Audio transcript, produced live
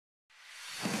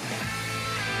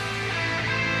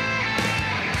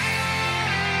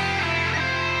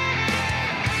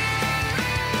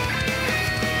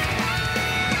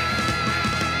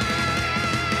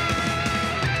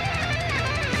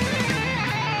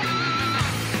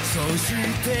し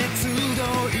て集い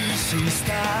しス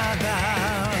ターダ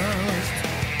スト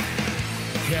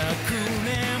100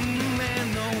年目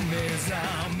の目覚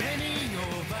めに呼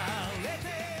ばれて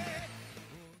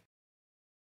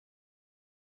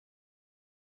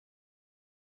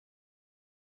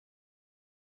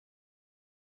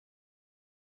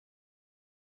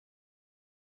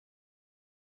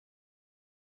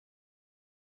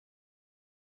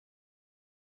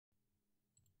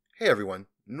Hey everyone,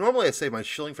 normally I save my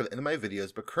shilling for the end of my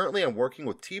videos, but currently I'm working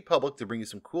with TeePublic to bring you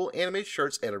some cool anime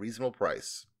shirts at a reasonable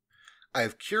price. I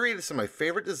have curated some of my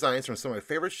favorite designs from some of my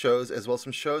favorite shows, as well as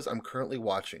some shows I'm currently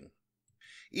watching.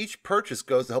 Each purchase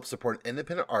goes to help support an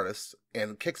independent artist,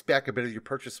 and kicks back a bit of your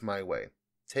purchase my way.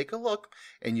 Take a look,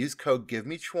 and use code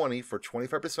GIVEME20 for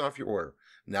 25% off your order.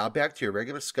 Now back to your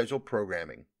regular scheduled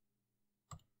programming.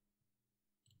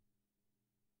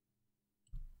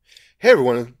 Hey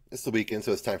everyone, it's the weekend,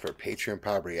 so it's time for a Patreon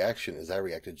Power Reaction as I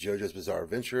react to JoJo's Bizarre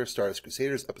Adventure, Stardust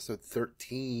Crusaders, episode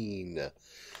 13.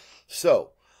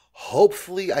 So,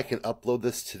 hopefully I can upload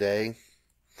this today.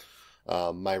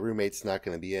 My roommate's not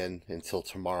going to be in until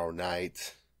tomorrow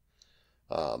night,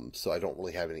 so I don't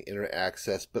really have any internet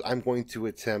access, but I'm going to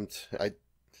attempt to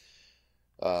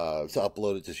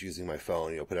upload it just using my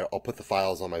phone. I'll put the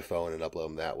files on my phone and upload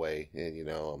them that way,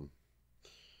 and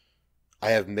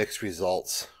I have mixed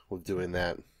results with doing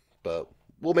that, but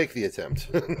we'll make the attempt.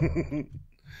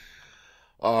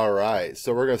 All right,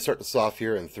 so we're going to start this off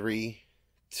here in 3,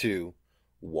 2,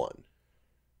 1.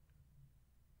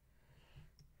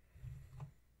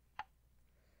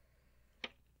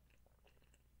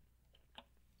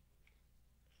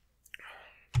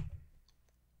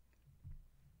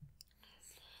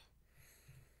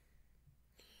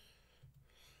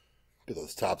 Get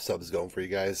those top subs going for you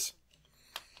guys.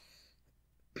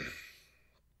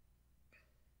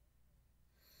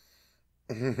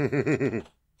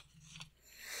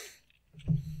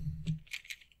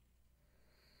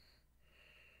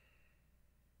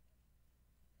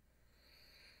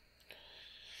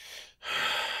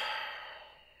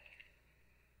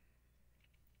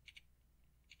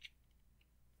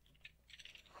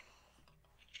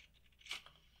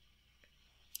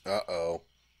 Uh-oh.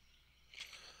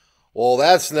 Well,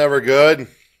 that's never good.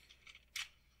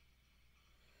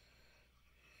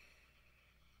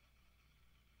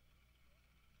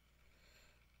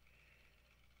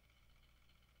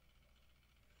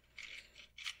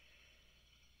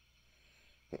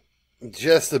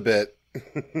 Just a bit.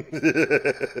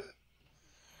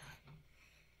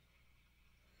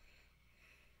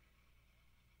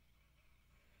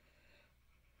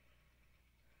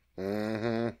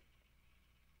 Mm-hmm.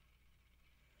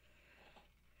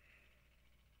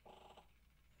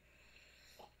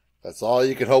 That's all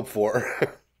you can hope for.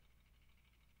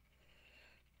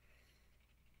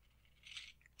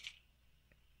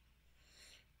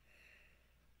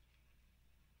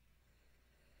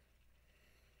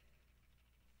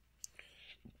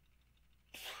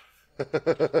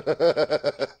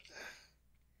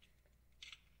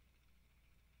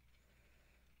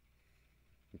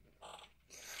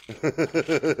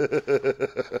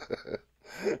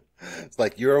 It's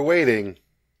like you're waiting.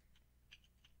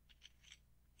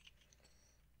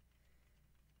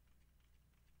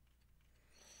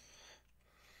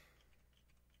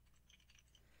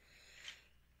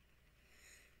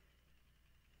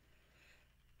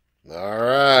 All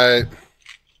right.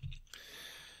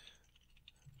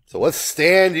 So what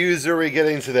stand user are we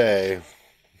getting today?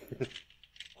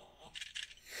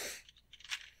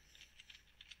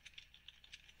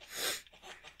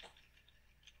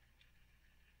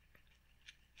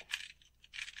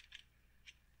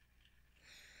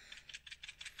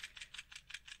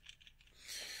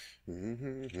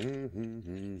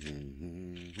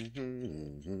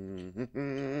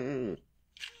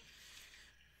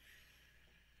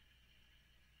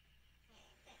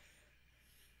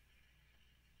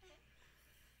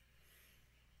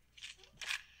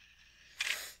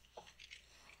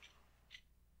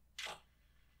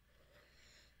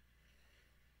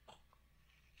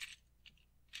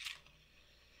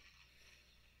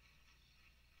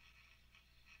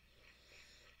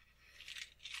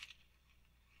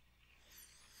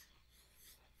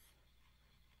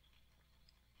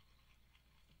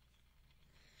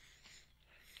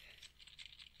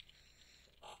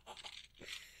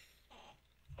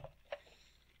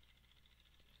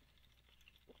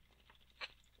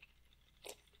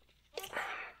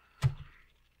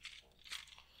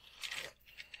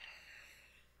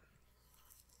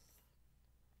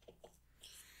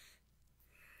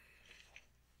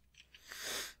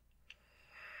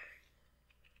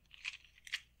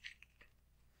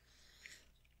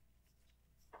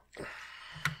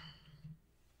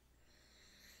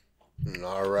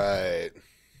 All right.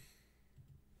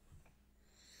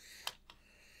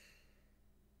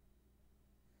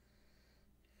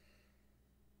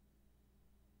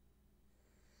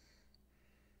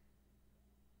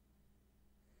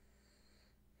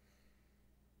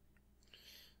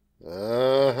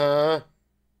 Uh-huh.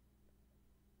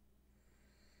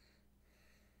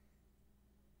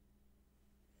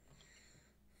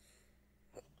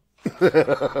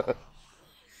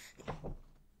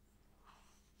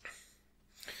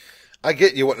 I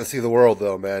get you wanting to see the world,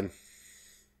 though, man.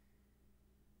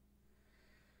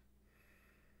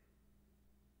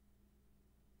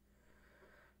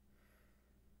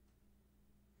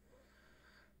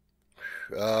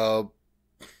 Uh,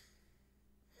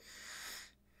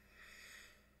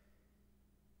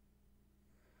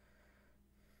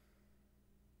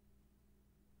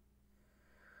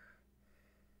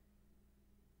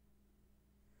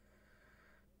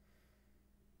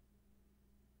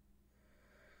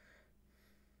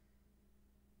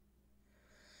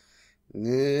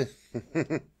 yeah.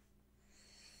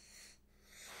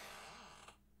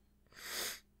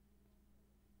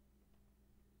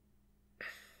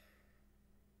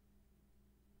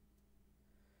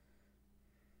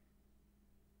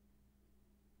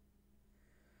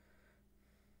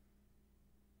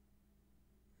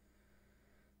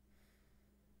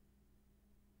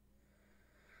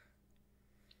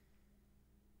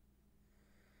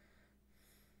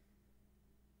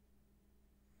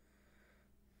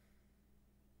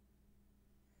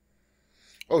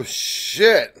 Oh,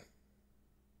 shit.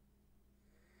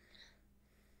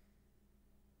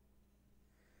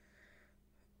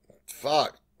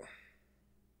 Fuck.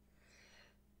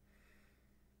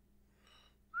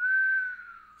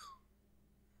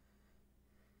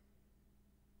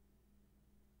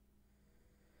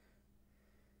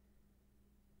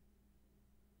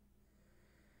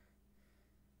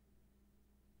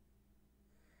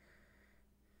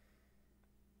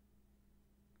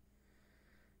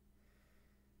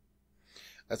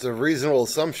 That's a reasonable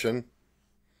assumption.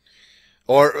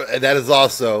 Or that is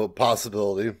also a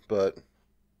possibility, but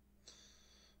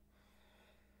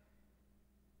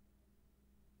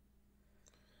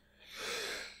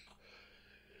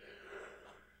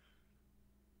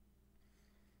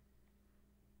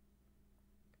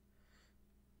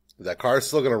is that car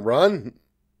still going to run?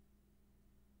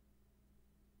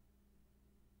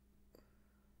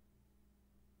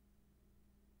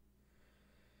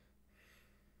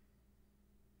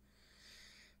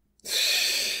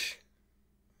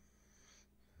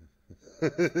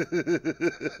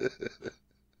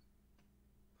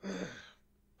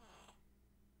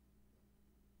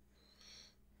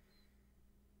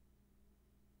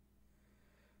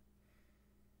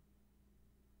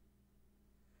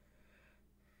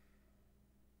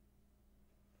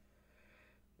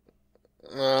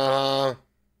 uh,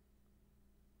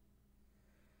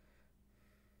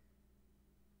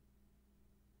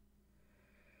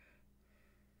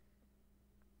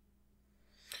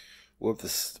 what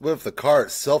if the car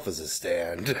itself is a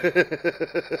stand?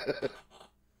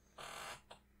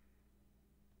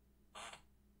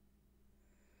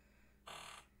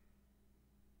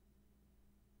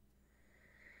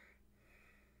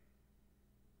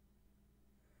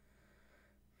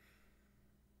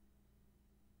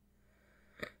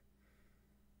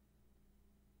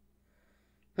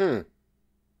 Hmm.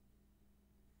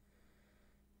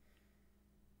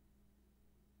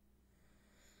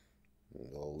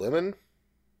 A lemon?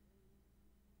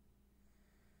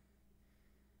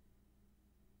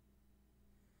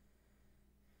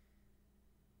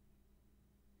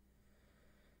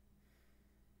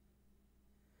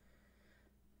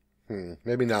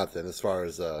 Maybe not then, as far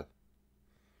as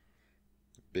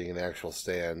being an actual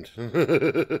stand.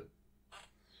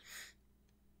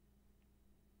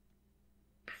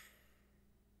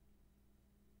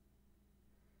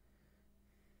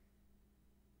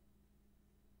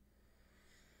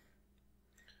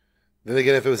 Then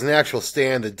again, if it was an actual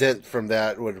stand, the dent from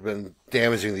that would have been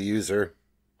damaging the user.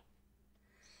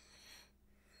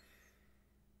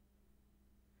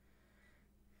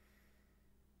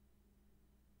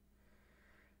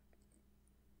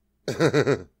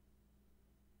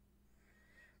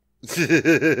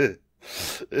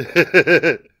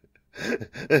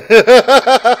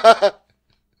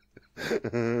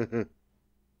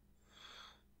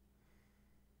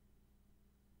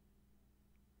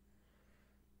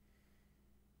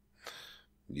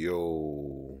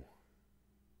 Yo.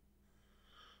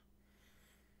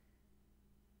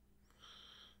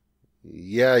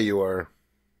 Yeah, you are.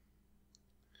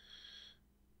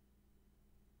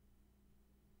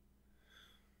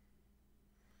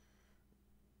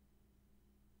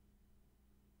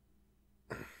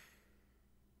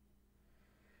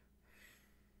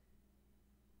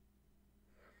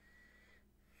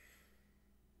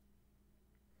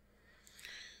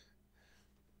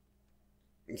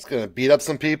 It's gonna beat up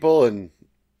some people, and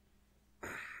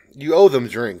you owe them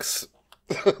drinks.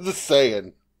 Just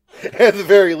saying. At the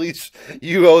very least,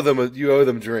 you owe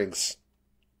them drinks.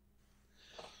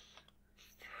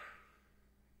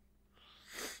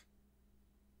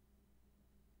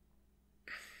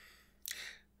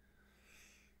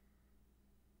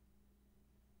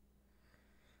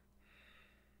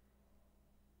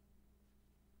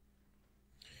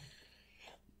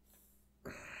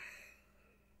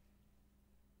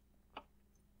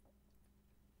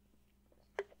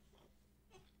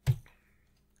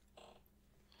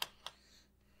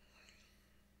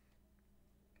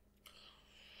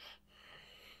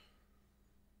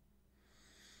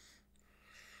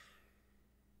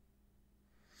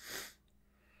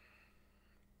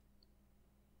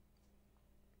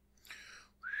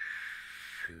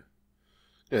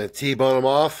 Gonna T-bone him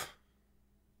off.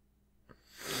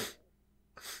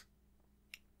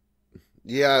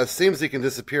 Yeah, it seems he can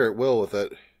disappear at will with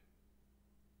it.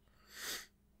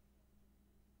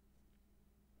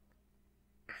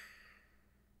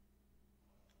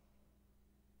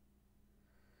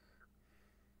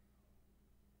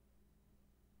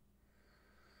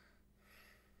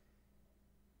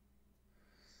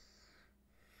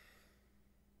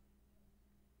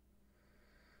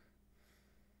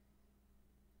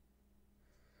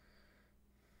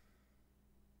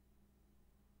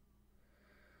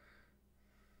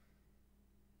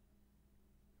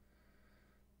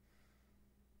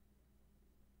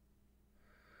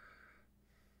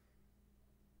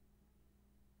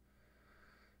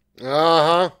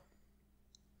 Uh-huh.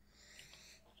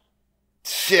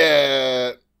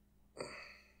 Shit.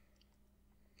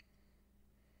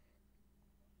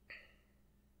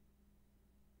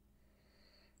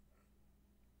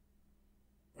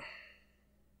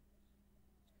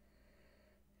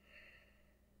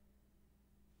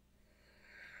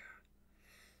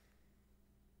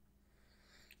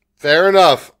 Fair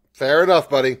enough. Fair enough,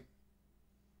 buddy.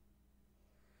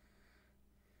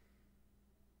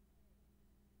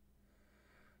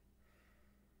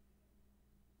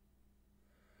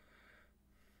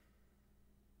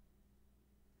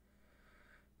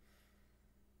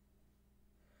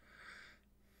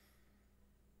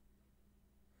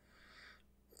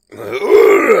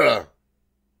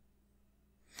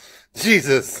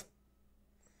 Jesus.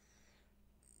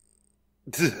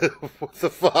 What the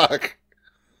fuck?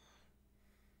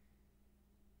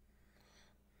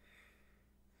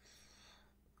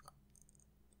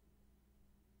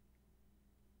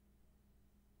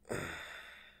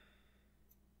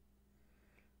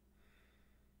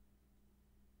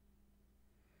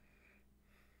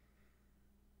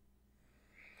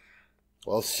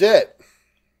 Well, shit.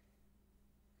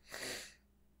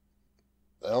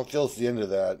 I don't feel it's the end of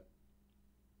that.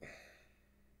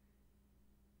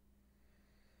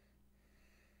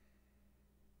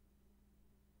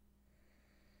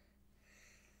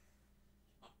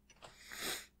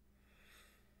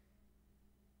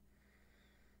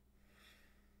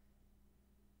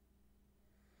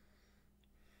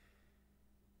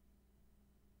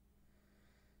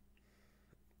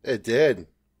 It did.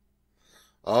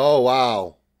 Oh,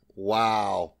 wow.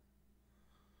 Wow.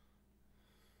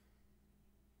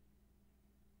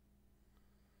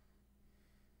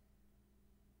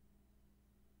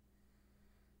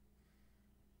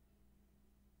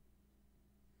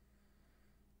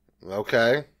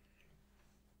 Okay.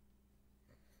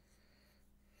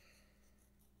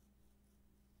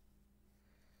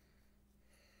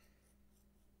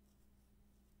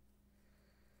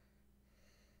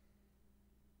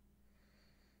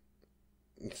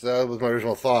 So that was my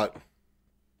original thought.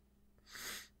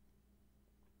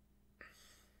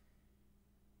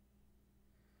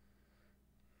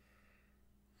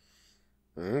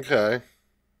 Okay.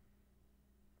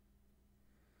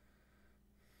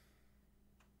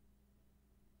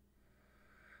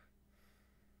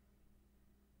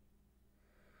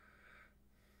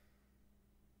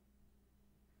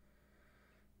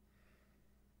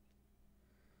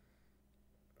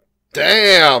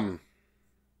 Damn.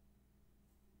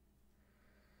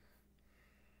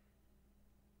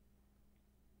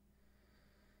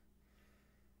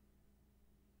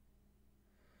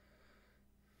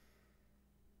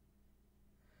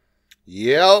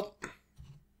 Yep.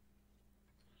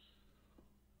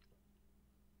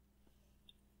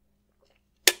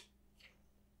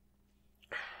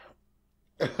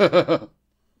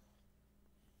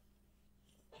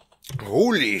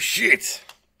 Holy shit.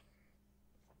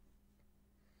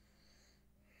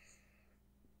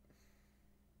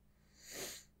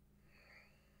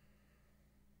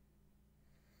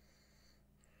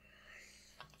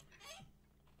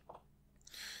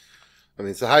 I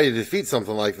mean, so how do you defeat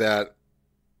something like that?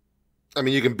 I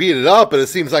mean, you can beat it up, but it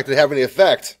seems like to have any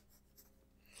effect.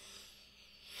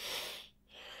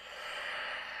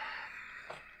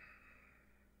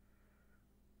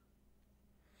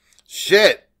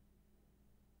 Shit.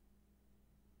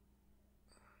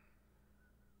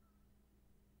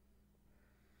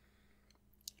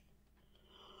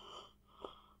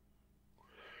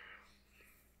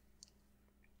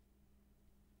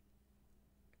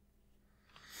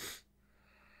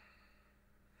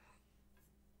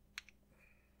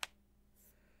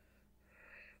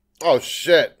 Oh,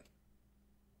 shit.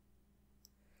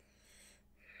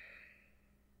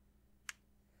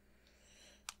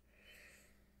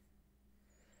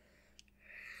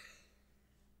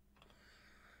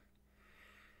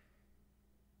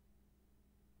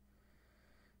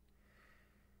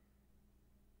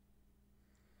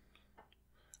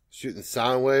 Shooting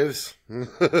sound waves?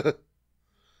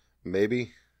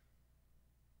 Maybe.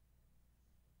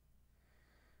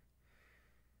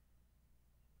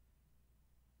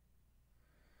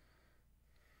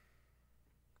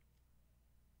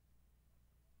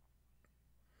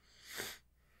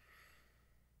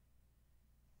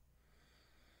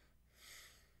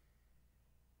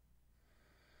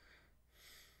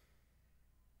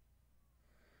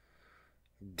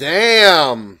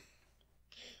 Damn.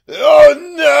 Oh,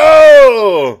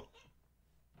 no.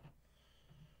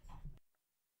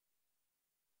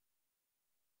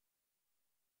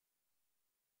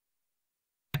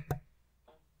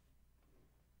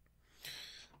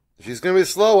 She's going to be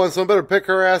slow one, so I better pick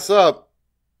her ass up.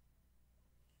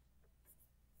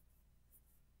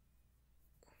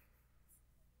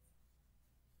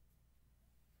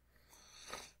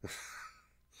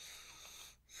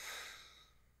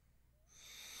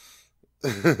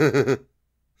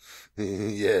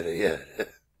 Yeah.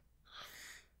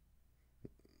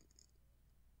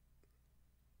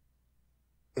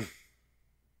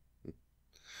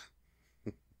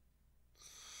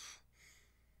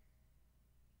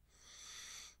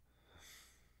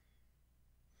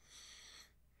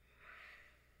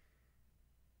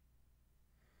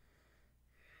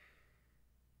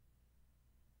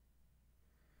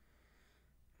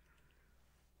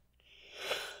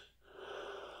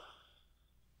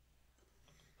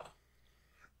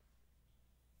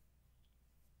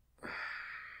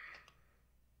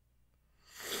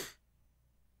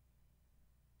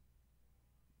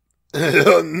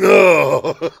 Oh,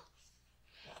 no.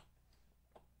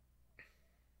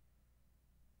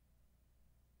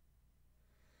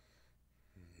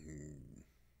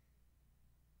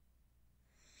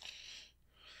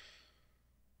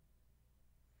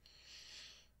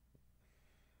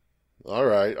 All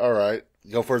right.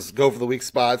 Go for the weak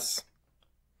spots.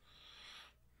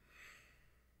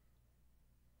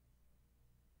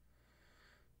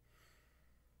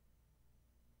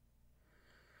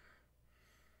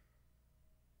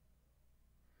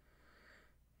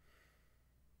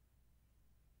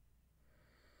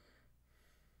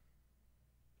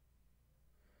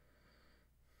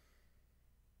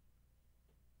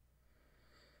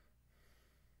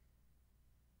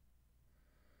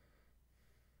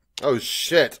 Oh,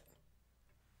 shit.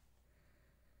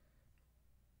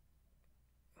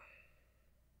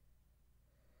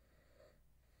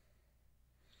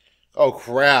 Oh,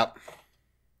 crap.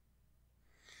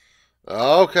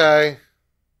 Okay.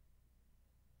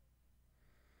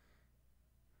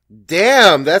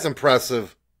 Damn, that's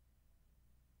impressive.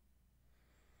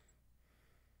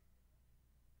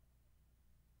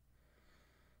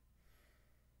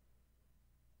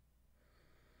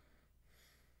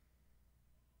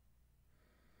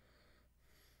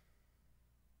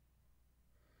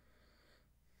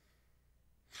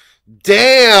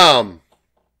 Damn.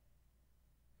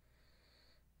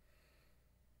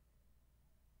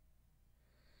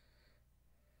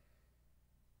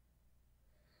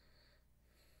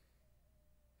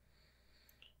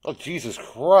 Oh, Jesus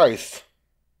Christ.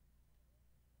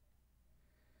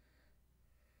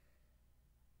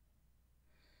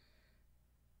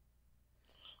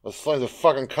 Those flames are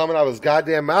fucking coming out of his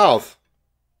goddamn mouth.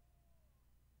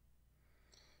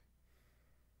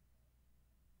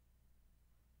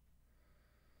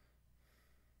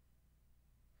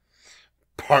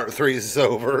 Part 3 is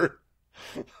over.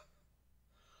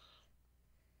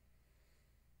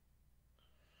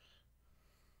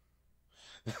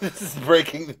 This is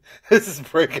breaking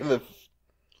the...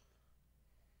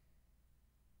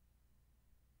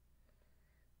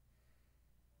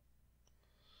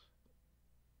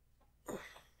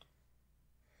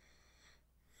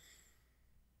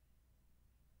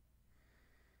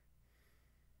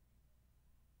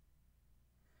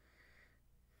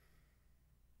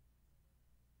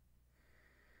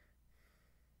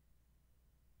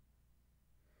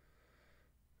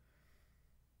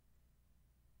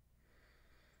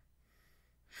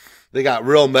 They got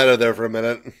real meta there for a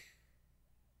minute.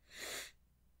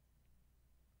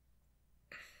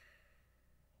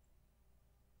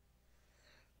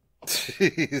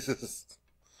 Jesus.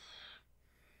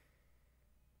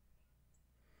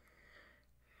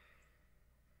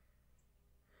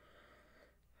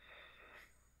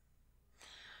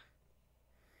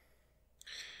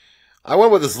 I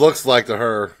wonder what this looks like to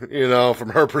her, you know, from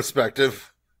her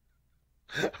perspective.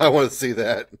 I want to see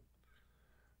that.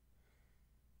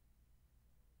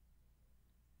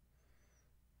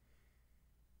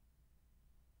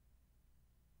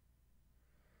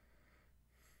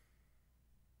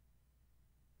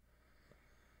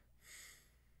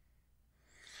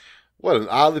 What an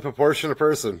oddly proportionate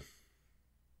person.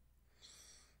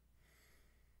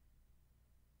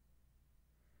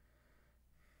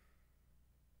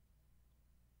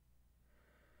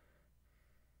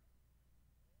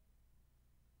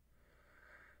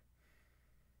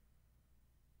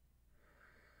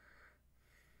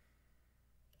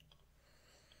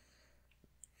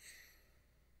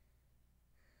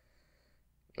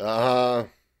 Uh-huh.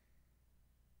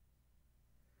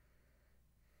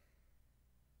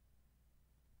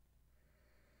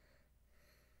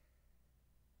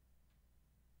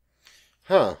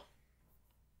 Huh.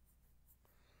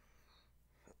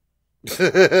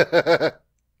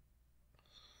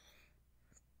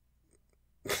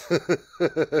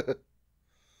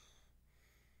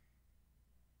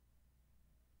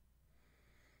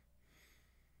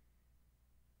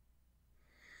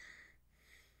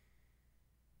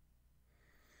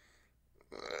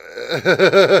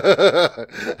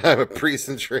 I'm a priest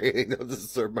in training. Don't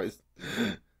disturb my.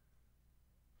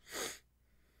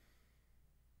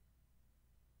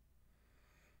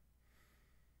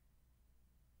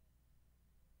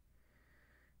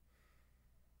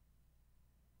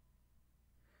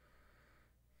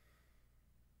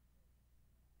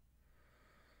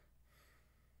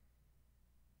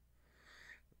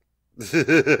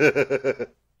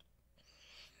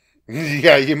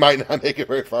 Yeah, you might not make it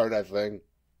very far in that thing.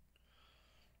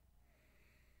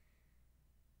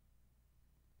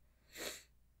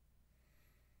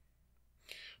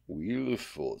 Wheel of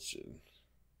Fortune.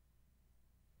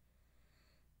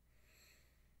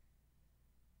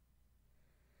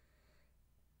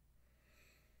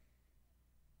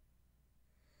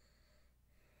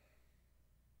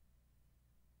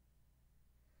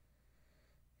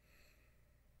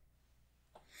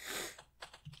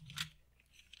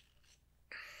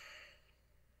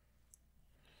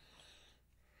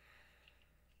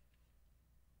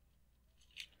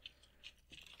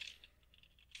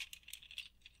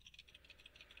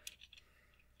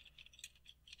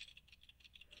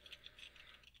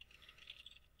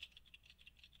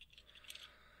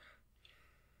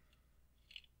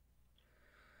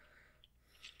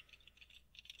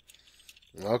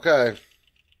 Okay.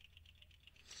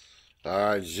 All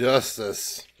right,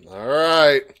 Justice. All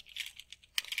right.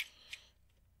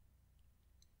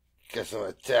 Get some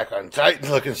Attack on Titan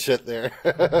looking shit there.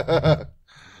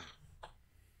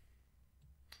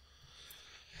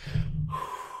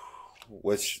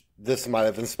 Which this might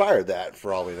have inspired that,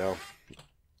 for all we know.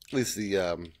 At least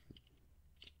the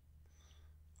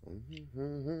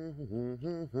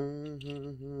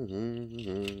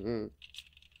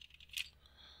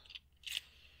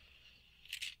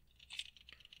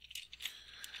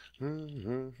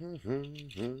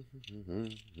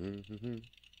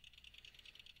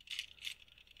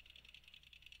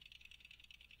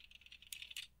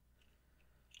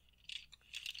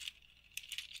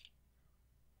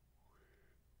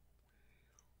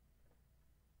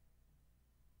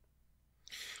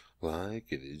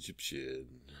like an Egyptian.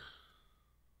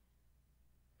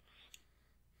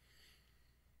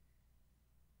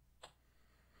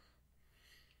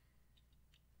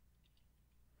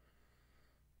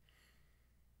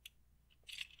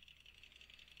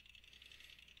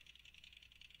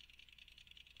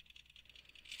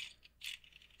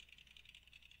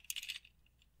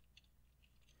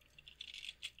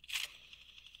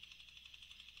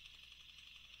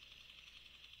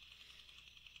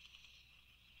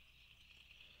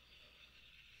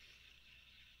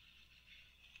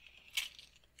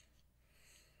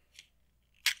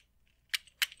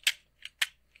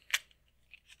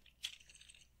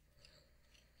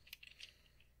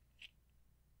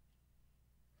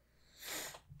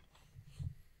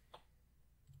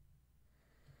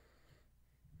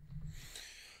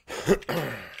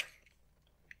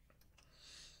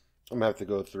 I'm gonna have to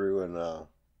go through and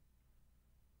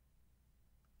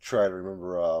try to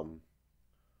remember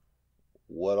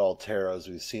what all tarots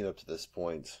we've seen up to this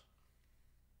point.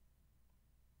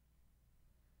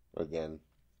 Again,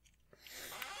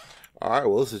 Alright,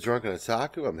 well, this is Drunken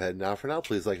Otaku. I'm heading out for now.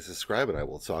 Please like and subscribe, and I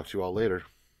will talk to you all later.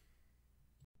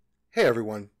 Hey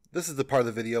everyone, this is the part of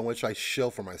the video in which I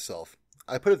shill for myself.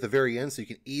 I put it at the very end so you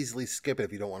can easily skip it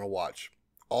if you don't want to watch.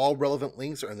 All relevant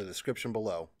links are in the description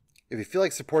below. If you feel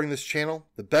like supporting this channel,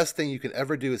 the best thing you can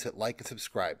ever do is hit like and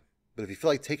subscribe. But if you feel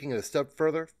like taking it a step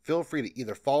further, feel free to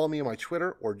either follow me on my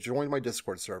Twitter or join my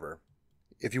Discord server.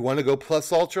 If you want to go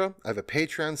plus ultra, I have a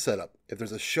Patreon setup. If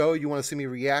there's a show you want to see me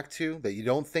react to that you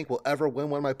don't think will ever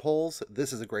win one of my polls,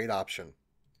 this is a great option.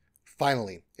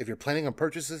 Finally, if you're planning on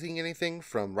purchasing anything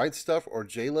from RightStuf or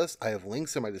J-List, I have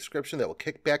links in my description that will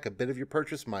kick back a bit of your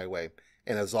purchase my way.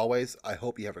 And as always, I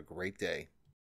hope you have a great day.